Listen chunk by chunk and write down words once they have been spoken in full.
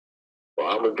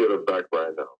I'm gonna get her back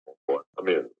right now. I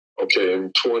mean, okay,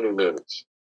 in 20 minutes.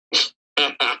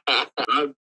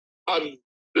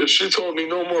 If she told me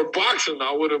no more boxing,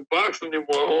 I wouldn't box anymore,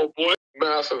 homeboy.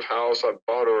 Massive house. I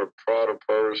bought her a Prada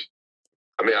purse.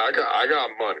 I mean, I got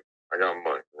money. I got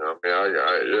money. You know what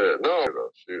I mean, no.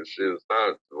 She's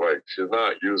not like she's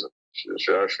not using.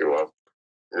 She actually loves.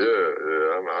 Yeah.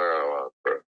 I got a lot of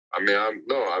credit. I mean,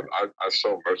 I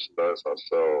sell merchandise. I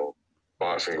sell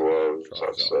boxing gloves.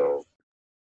 I sell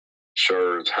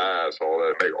shirts, hats, all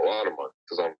that. I make a lot of money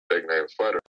because I'm a big name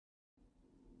fighter.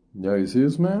 Yeah, you see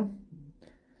this, man?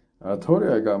 I told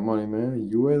you I got money,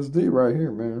 man. USD right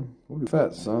here, man. Look at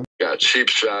that, son. Got cheap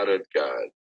shotted,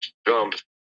 got jumped,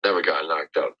 never got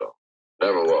knocked out, though.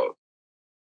 Never was.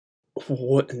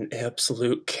 What an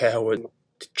absolute coward.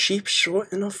 Cheap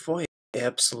shot in a fight.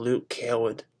 Absolute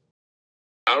coward.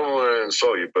 I don't want to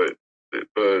insult you, but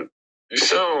you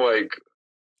sound like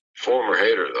former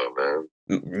hater, though, man.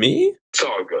 Me? It's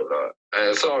all good,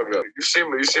 it's all good. You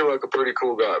seem like a pretty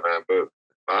cool guy, man, but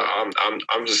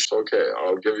I'm just okay.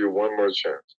 I'll give you one more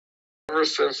chance. Ever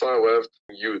since I left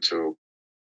YouTube,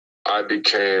 I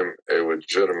became a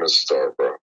legitimate star,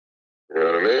 bro. You know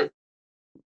what I mean?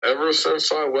 Ever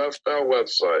since I left that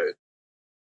website,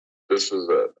 this is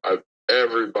it.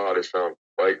 Everybody found,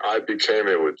 like, I became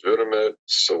a legitimate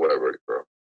celebrity, bro.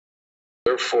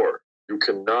 Therefore, you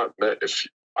cannot,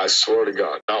 I swear to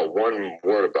God, not one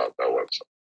word about that website.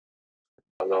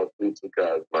 I know pizza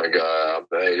guys, my guy.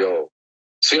 Hey, yo.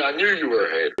 See, I knew you were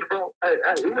a hater, bro. Hey,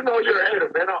 even though you're a hater,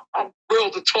 man, I'm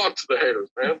thrilled to talk to the haters,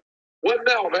 man. What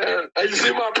now, man? Hey, you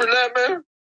see my brunette, man?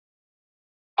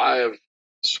 I have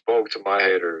spoke to my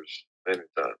haters many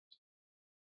times,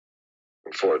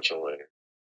 unfortunately.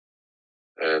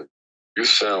 And you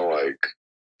sound like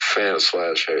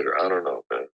fan/hater. I don't know,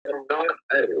 man.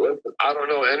 Hey, listen, I don't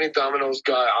know any Domino's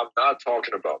guy. I'm not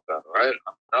talking about that, all right?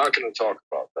 I'm not going to talk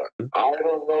about that. I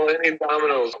don't know any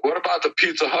Domino's. What about the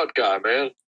Pizza Hut guy,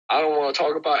 man? I don't want to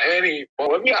talk about any. Well,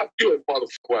 let me ask you a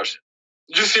motherfucking question.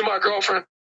 Did you see my girlfriend?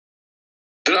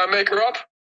 Did I make her up?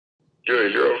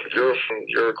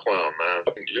 You're a clown, man.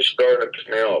 You're starting to piss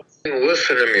me off.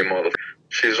 Listen to me, motherfucker.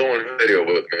 She's on video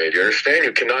with me. Do you understand?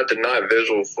 You cannot deny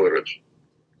visual footage.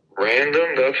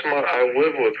 Random? I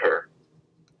live with her.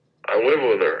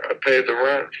 I pay the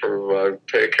rent I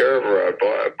take care of her. I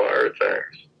buy her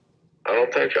things. I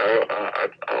don't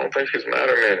think she's mad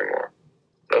at me anymore.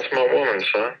 That's my woman,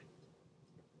 son.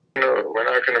 No, we're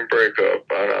not gonna break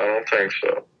up. I don't think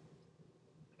so.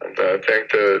 And I think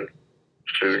that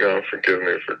she's gonna forgive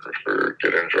me for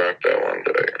getting drunk that one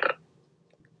day.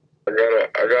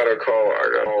 I gotta call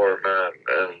her, man,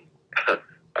 and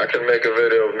I can make a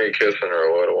video of me kissing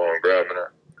her, let alone grabbing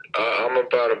her. I'm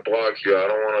about to block you. I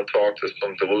don't want to talk to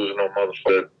some delusional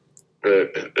motherfucker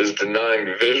that is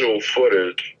denying visual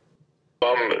footage.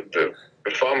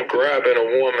 If I'm grabbing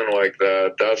a woman like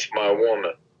that, that's my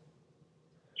woman.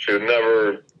 She would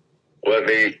never let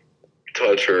me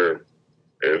touch her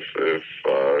if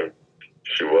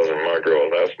she wasn't my girl.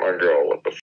 That's my girl. What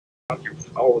the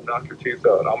I will knock your teeth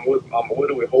out. I'm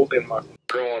literally holding my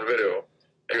girl on video,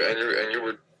 and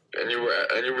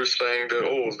you were saying that,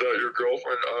 oh, is that your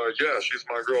girlfriend? Yeah, she's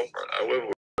my girlfriend. I live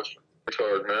with her.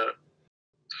 Retard, man.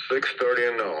 6:30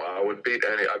 and no. I beat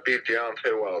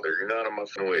Deontay Wilder. You're not in my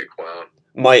weight, clown.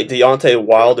 Might Deontay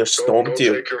Wilder stomped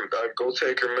you? Go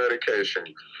take your medication.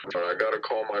 I gotta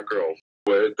call my girl.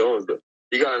 Wait, don't.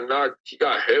 He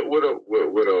got hit with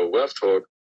a left hook,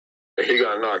 and he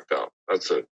got knocked out. That's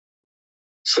it.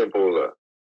 Simple as that.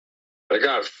 They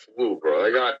got flew, bro.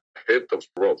 They got hit the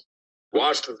ropes.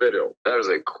 Watch the video. That is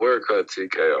a clear-cut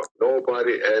TKO.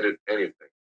 Nobody added anything.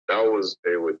 That was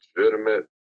a legitimate.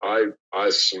 I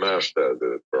smashed that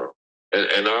dude, bro.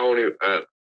 And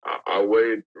I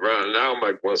weighed around now. I'm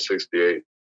like 168.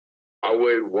 I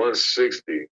weighed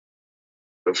 160.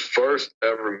 The first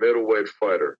ever middleweight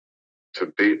fighter to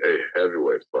beat a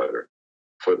heavyweight fighter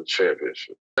for the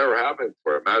championship. Never happened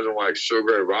before. Imagine like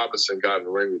Sugar Ray Robinson got in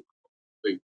the ring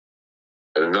with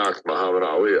and knocked Muhammad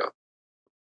Ali out.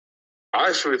 I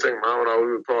actually think Muhammad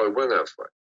Ali would probably win that fight.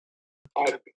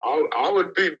 I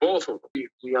would beat both of them.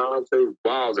 Deontay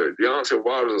Wilder. Deontay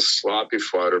Wilder's a sloppy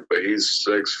fighter, but he's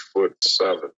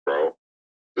 6'7", bro.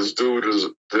 This dude is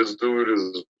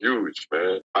huge,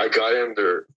 man. I got in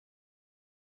there,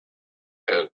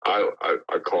 and I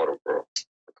caught him, bro.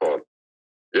 I caught him.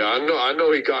 Yeah, I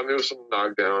know he got me with some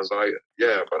knockdowns.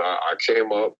 But I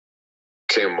came up,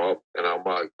 and I'm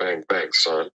like, bang, bang,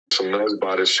 son. Some nice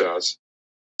body shots.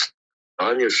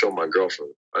 I need to show my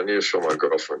girlfriend.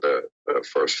 That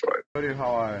first fight. What did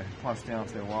how I punched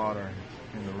Deontay Wilder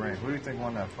in the ring? Who do you think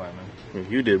won that fight, man?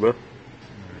 You did, bro.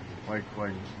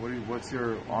 What's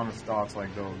your honest thoughts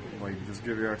like though? Like, just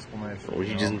give your explanation. Well,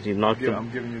 you knocked him. I'm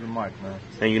giving you the mic, man.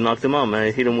 And you knocked him out,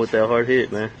 man. Hit him with that hard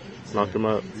hit, man. Knocked him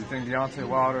out. Do you think Deontay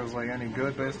Wilder is like any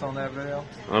good based on that video?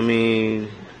 I mean,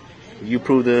 you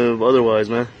proved otherwise,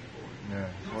 man. Yeah.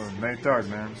 Well, May 3rd,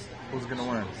 man. Who's gonna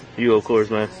win? You, of course,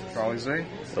 man. Charlie Z?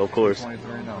 Of course.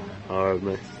 23-0, man. All right,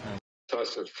 man.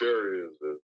 Tyson Fury is,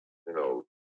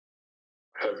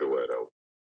 heavyweight.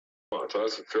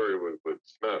 Tyson Fury would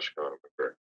smash Conor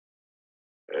McGregor.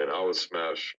 And I would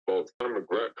smash both. Conor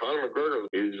McGregor,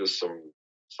 he's just some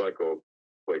psycho.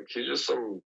 Like, he's just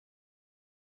some...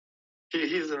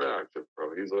 He's an actor,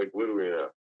 bro. He's like literally an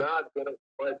actor. Not gonna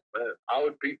fight, man. I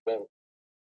would beat both.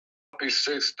 I'd be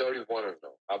 6-31-0.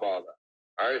 How about that?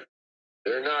 All right?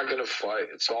 They're not gonna fight.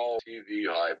 It's all TV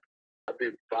hype. I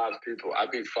beat 5 people. I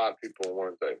beat 5 people in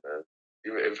one day, man.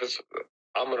 Even if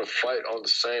I'm gonna fight on the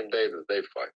same day that they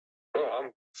fight. Bro,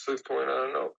 I'm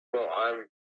 6-29-0. Bro,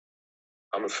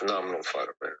 I'm a phenomenal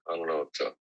fighter, man. I don't know what to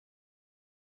tell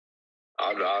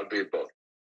you. I'd beat both.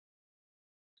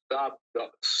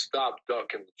 Stop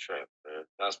ducking the champ, man.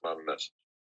 That's my message.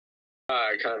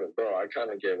 I kind of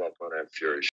gave up on that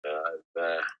Fury shit.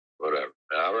 Whatever.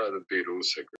 I'd rather beat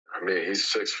Usyk. I mean, he's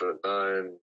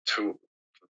 6'9",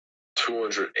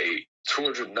 208,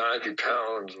 290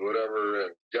 pounds, whatever,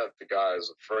 and yet the guy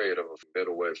is afraid of a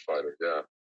middleweight fighter. Yeah,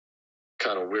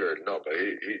 kind of weird. No, but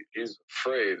he's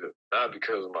afraid, not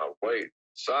because of my weight,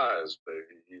 size, but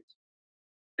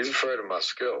he's afraid of my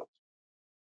skills.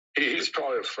 He's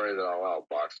probably afraid that I'll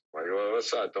outbox him. Like, well, let's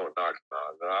say I don't knock him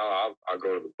out. Then I'll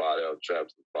go to the body. I'll jab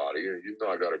to the body. You know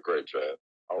I got a great jab.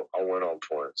 I'll win on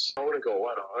points. I want to go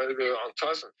on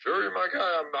Tyson Fury, my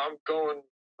guy. I'm going.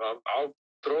 I'll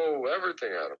throw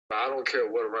everything at him. I don't care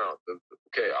what round.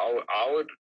 Okay,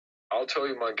 I'll tell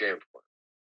you my game plan.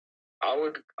 I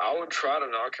would try to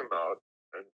knock him out,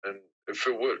 and if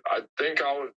it would, I think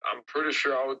I would. I'm pretty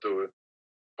sure I would do it.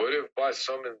 But if by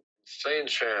some insane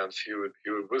chance he would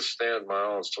withstand my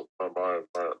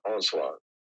onslaught.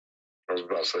 I was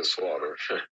about to say slaughter.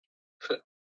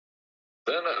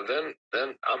 Then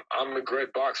I'm a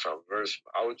great boxer. I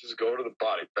would just go to the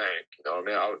body, bang. You know what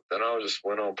I mean? Then I would just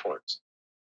win on points.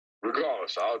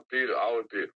 Regardless, I would beat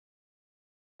him.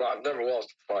 But I've never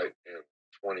lost a fight in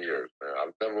 20 years, man.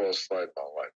 I've never lost a fight in my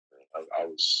life, man. I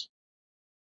was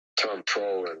turned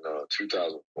pro in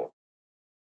 2004.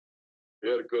 We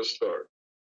had a good start.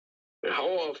 And how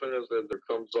often is it that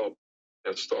comes up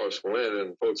and starts winning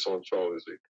and puts on Charlie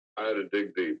Z? I had to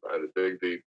dig deep.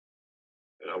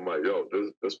 And I'm like, yo,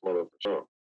 this motherfucker.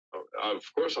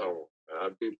 Of course I won. I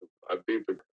beat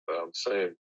the I'm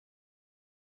saying,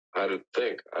 I had to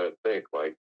think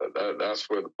like that's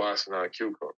where the boxing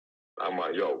IQ comes. I'm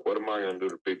like, yo, what am I gonna do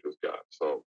to beat this guy?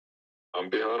 So I'm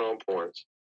behind on points.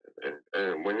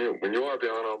 And when you are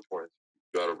behind on points,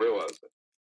 you gotta realize that.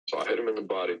 So I hit him in the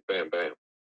body, bam, bam.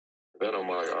 Then I'm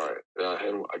like, all right. Then I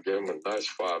gave him a nice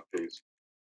 5-piece.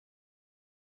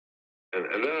 And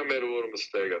then I made a little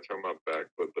mistake. I turned my back,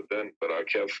 but I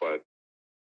kept fighting.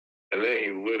 And then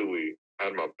he literally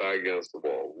had my back against the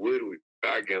wall. Literally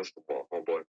back against the wall,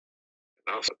 homeboy. And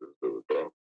I was like, this dude,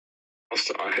 bro.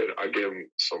 I gave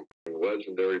him some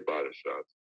legendary body shots.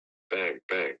 Bang,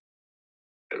 bang.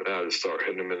 And then I just started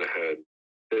hitting him in the head.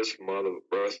 His mother,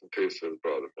 rest in peace to his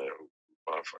brother, man, who was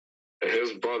my friend. And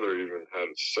his brother even had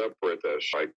to separate that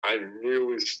shit. Like, I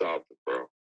nearly stopped it, bro.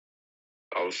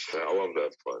 I love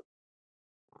that fight.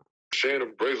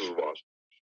 Shannon Briggs was watching.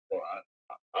 Well,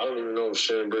 I don't even know if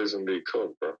Shannon Briggs can be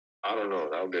cooked, bro. I don't know.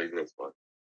 That would be a good fight.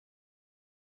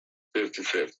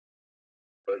 50-50.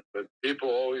 But people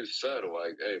always said,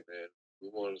 like, hey, man, we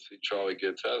want to see Charlie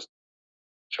get tested.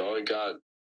 Charlie got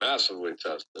massively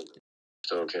tested.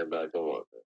 Still came back on.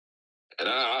 And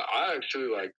I actually,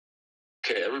 like,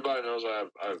 okay, everybody knows I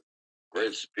have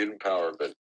great speed and power,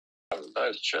 but I have a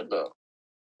nice chin, though.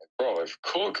 Like, bro, if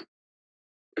Cook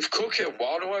hit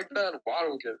Wilder like that,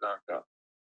 Wilder would get knocked out.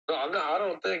 No, I'm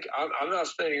not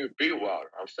saying he would beat Wilder.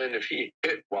 I'm saying if he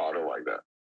hit Wilder like that,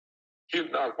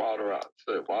 he'd knock Wilder out.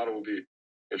 So Wilder would be,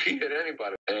 if he hit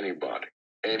anybody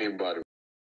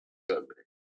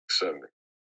except me.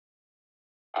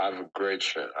 I have a great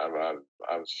chin. I have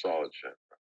a solid chin.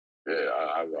 Yeah,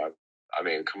 I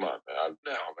mean, come on, man.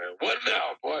 What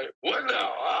now, boy? What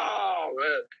now? Oh,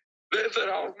 man. They said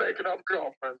I was making up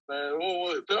girlfriends, man.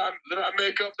 Did I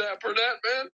make up that for that,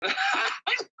 man?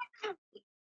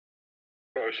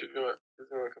 Bro, she's gonna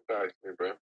come back to me,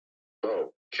 bro.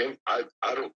 Bro, Kim, I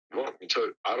don't want me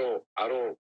to. I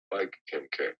don't like Kim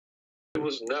K. It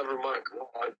was never my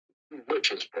girl. She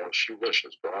wishes, bro. She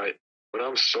wishes, bro. When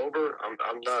I'm sober,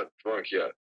 I'm not drunk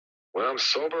yet. When I'm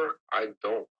sober, I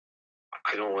don't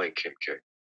I don't like Kim K.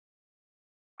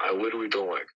 I literally don't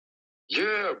like her.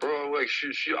 Yeah, bro. Like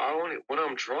I only when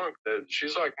I'm drunk,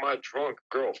 she's like my drunk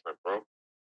girlfriend, bro.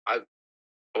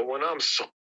 But when I'm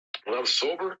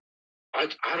sober, I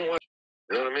don't like.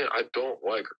 You know what I mean? I don't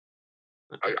like her.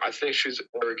 I think she's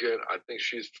arrogant. I think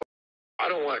she's. I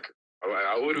don't like her.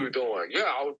 I literally don't like her.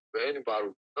 Yeah,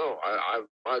 anybody. No,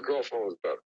 my girlfriend was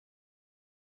better.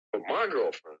 But my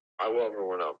girlfriend, I love her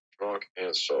when I'm drunk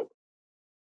and sober.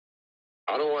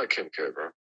 I don't like Kim K,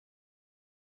 bro.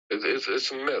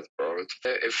 It's a myth, bro.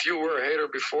 If you were a hater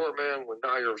before, man, well,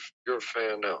 now you're a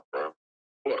fan now, bro.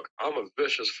 Look, I'm a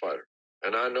vicious fighter,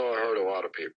 and I know I hurt a lot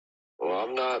of people. Well,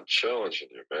 I'm not challenging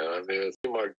you, man. I mean,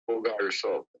 you might cool guy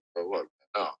yourself. But look,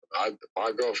 no,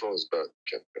 my girlfriend was better than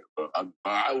Kim K, but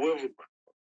I live with my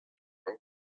girl.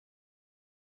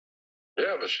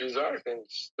 Yeah, but she's acting.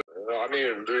 I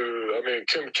mean, dude.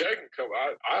 Kim K can come.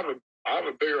 I have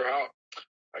a bigger house.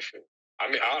 I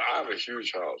have a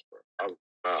huge house, bro. I have a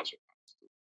massive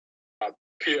house.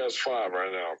 PS5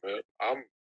 right now, man.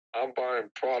 I'm buying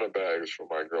Prada bags for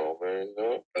my girl, man. You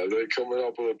know, are they coming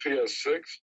up with a PS6?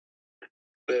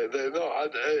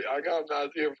 I got an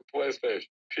idea for PlayStation.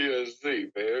 PSZ,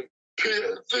 man.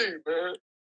 PSZ, man.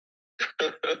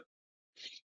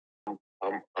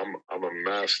 I'm a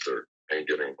master in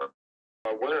getting money.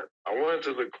 I went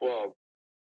to the club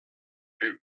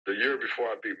the year before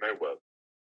I beat Mayweather.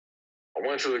 I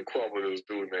went to the club with this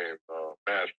dude named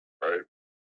Matt, right?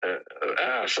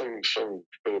 And, some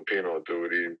Filipino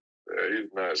dude. He's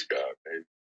a nice guy.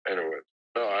 Anyway,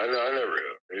 no, I never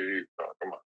hit him.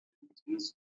 Come on,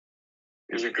 he's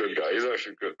a good guy. He's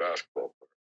actually a good basketball player.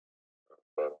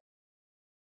 But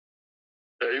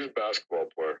yeah, he's a basketball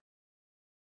player.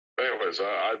 Anyways,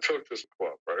 I took this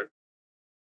club, right?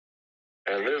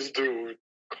 And this dude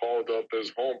called up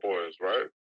his homeboys, right?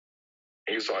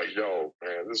 He's like, yo,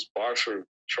 man, this boxer,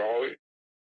 Charlie,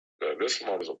 this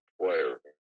mother's a player,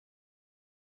 man.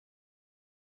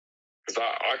 Because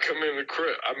I come in the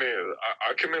crib, I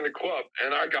come in the club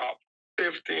and I got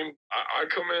 15. I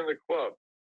come in the club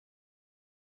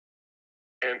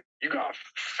and you got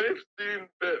 15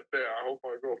 bit there. I hope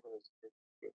my girlfriend is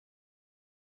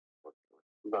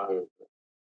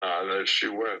no, she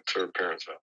went to her parents'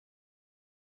 house.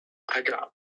 I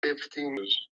got 15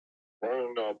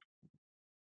 running up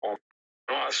on.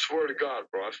 No, I swear to God,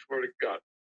 bro. I swear to God.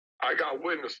 I got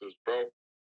witnesses, bro.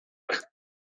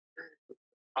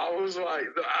 I was like,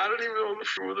 I don't even know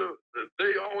the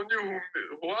they all knew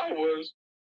who I was,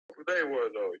 who they were,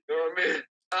 though. You know what I mean?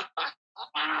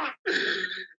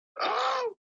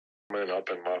 Oh, man, up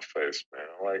in my face, man.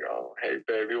 I'm like, oh, hey,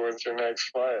 baby, when's your next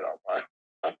fight? I'm like,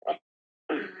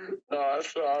 no, I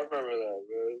remember that,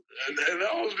 man. And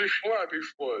that was before I beat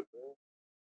Floyd, man.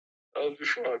 That was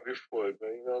before I beat Floyd,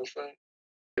 man. You know what I'm saying?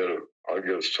 I'll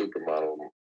get a supermodel.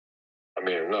 I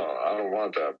mean, no, I don't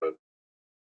want that, but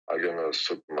I'll get another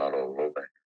supermodel. No thank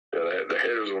you. Yeah, the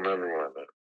haters will never win, man.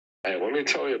 Hey, let me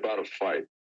tell you about a fight.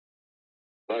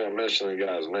 I'm not gonna mention the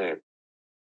guy's name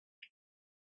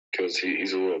because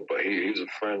he's a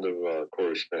friend of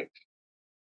Corey Spinks.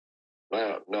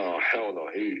 No, hell no.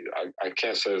 I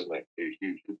can't say his name.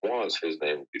 He wants his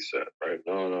name to be said, right?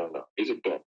 No. He's a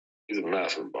bum. He's a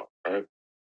massive bum, right?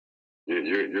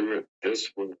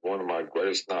 This was one of my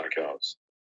greatest knockouts.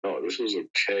 No, this was a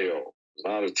KO. It's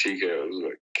not a TKO. This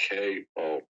was a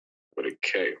KO with a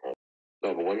K.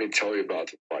 No, but let me tell you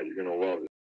about the fight. You're gonna love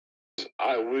it.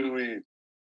 I literally,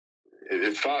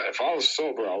 if I was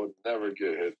sober, I would never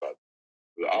get hit by.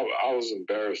 I was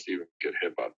embarrassed to even get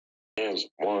hit by. He lands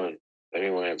one, then he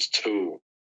lands two,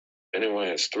 then he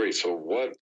lands three. So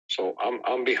what? So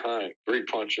I'm behind 3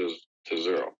 punches to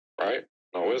 0, right?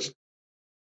 No, listen.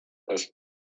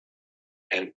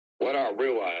 And what I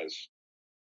realized,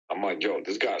 I'm like, yo,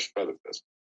 this guy's feather fist.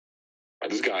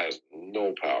 Like, this guy has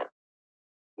no power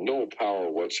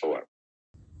whatsoever.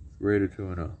 Rated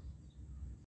 2-0.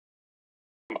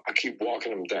 I keep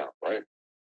walking him down, right?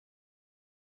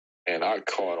 And I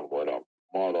caught him with a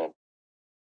mother,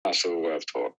 massive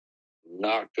left hook.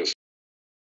 Knocked this.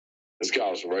 This guy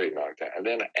was already knocked out. And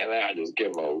then I just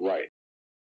give him a right.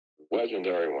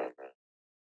 Legendary win,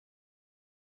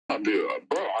 man.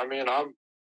 Bro, I mean, I'm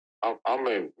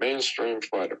a mainstream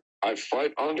fighter. I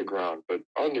fight underground, but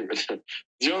the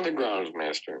underground is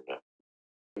mainstream now.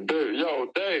 Dude, yo,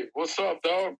 Dave, what's up,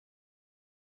 dog?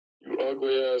 You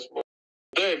ugly ass mother.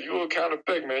 Dave, you look kind of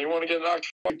big, man. You want to get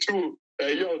knocked out too?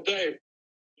 Hey, yo, Dave,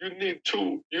 you need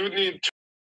two. You need two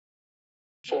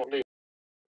for me.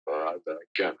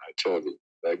 Again, I told you.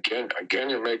 Again,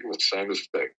 you're making the same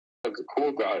mistake. Like a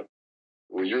cool guy.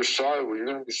 Well, you're sorry. Well, you're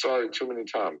going to be sorry too many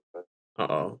times, man.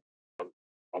 Uh-oh.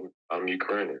 I'm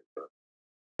Ukrainian, bro.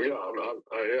 Yeah,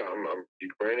 I'm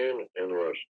Ukrainian and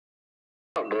Russian.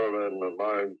 Yeah, bro, man,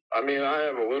 I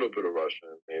have a little bit of Russian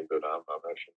in me, but I'm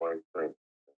actually more Ukrainian.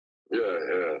 Yeah,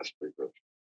 I speak Russian.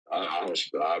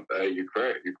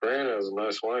 Ukraine has a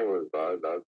nice language, but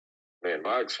man,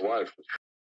 my ex-wife,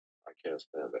 I can't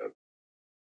stand that.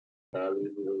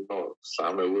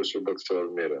 Самый лучший боксер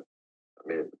в мире.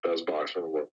 The best boxer in the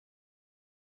world.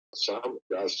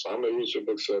 Самый лучший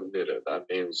боксер в мире. That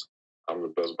means I'm the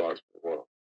best boxer in the world.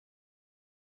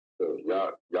 So,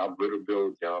 я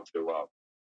вырубил Deontay Love.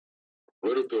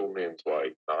 Wyrubил means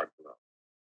like knocked him out.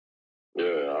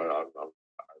 Yeah,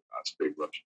 I speak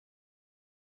Russian.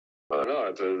 No,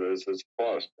 it's a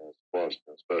plus, man. It's a plus,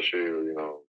 especially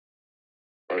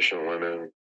Russian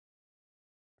women.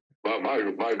 But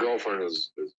my girlfriend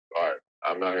is all right.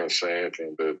 I'm not gonna say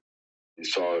anything, but you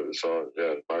saw it.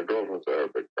 Yeah, my girlfriend's an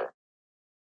Arabic girl.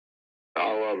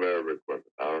 I love Arabic women.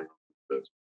 I don't know if this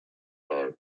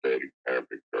start dating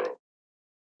Arabic girls.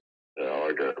 Yeah, I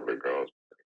like Arabic girls.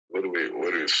 What do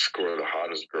we score the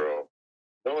hottest girl?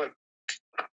 You know what?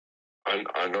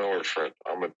 I know her friend.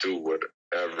 I'm gonna do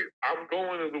whatever. I'm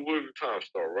going to the Louis Vuitton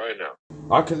store right now.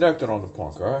 I connected on the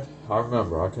punk, alright? I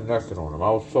remember, I connected on him.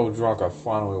 I was so drunk, I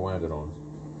finally landed on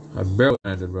him. I barely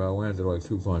landed, bro. I landed like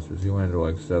 2 punches. He landed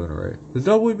like 7 or 8. The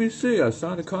WBC, I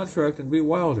signed a contract and beat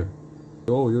Wilder.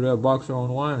 Oh, you're that boxer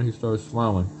online? And he started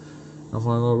smiling. I'm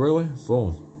like, oh, really?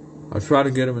 Boom. I tried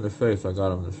to get him in the face. I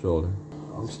got him in the shoulder.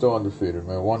 I'm still undefeated,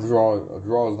 man. A draw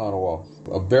is not a loss.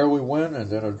 A barely win, and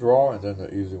then a draw, and then an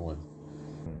easy win.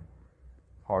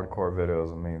 Hardcore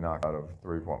videos of me knocked out of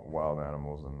 3 wild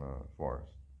animals in the forest.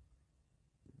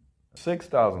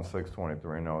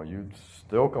 6,623, no, you'd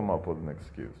still come up with an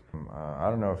excuse. I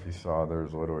don't know if you saw,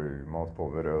 there's literally multiple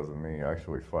videos of me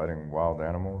actually fighting wild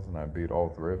animals, and I beat all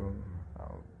 3 of them. I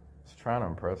was trying to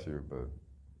impress you, but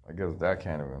I guess that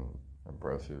can't even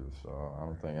impress you, so I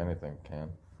don't think anything can.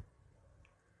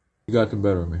 He got the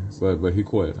better of me, but he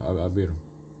quit. I beat him.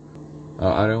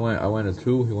 I landed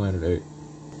 2, he landed 8.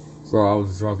 Bro, I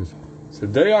was drunk as...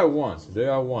 Today I won,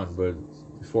 but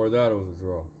before that it was a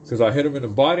draw. Because I hit him in the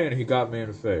body and he got me in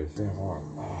the face. Damn hard.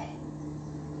 Oh.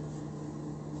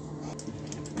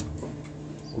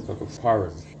 Looked like a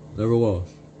pirate. Never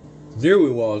lost. Nearly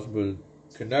lost, but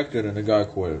connected and the guy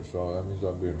quit, so that means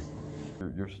I beat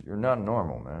him. You're not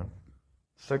normal, man.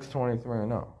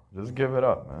 623-0. Just give it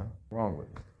up, man. What's wrong with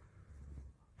you?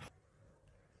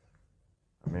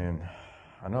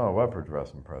 I know a leopard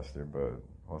dress impressed you, but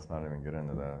let's not even get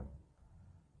into that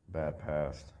bad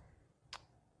past.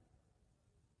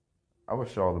 I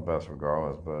wish you all the best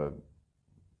regardless, but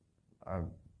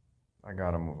I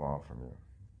gotta move on from you.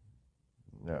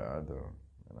 Yeah, I do.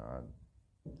 I'm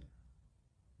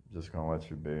just gonna let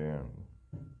you be and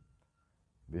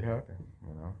be happy,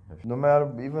 No matter,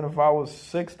 even if I was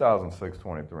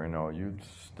 6,623, you'd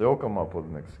still come up with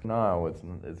an excuse. No,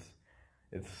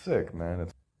 it's sick, man.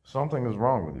 Something is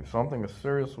wrong with you. Something is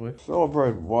seriously...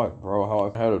 Celebrate what, bro? How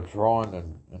I had a draw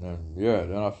and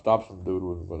then I stopped some dude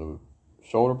with a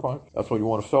shoulder punch? That's what you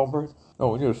want to celebrate? No,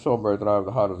 we need to celebrate that I have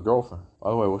the hottest girlfriend. By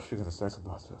the way, what's she gonna think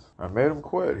about this? I made him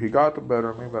quit. He got the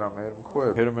better of me, but I made him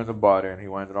quit. Hit him in the body and he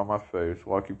landed on my face.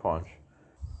 Lucky punch.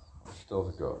 Still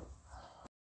the GOAT.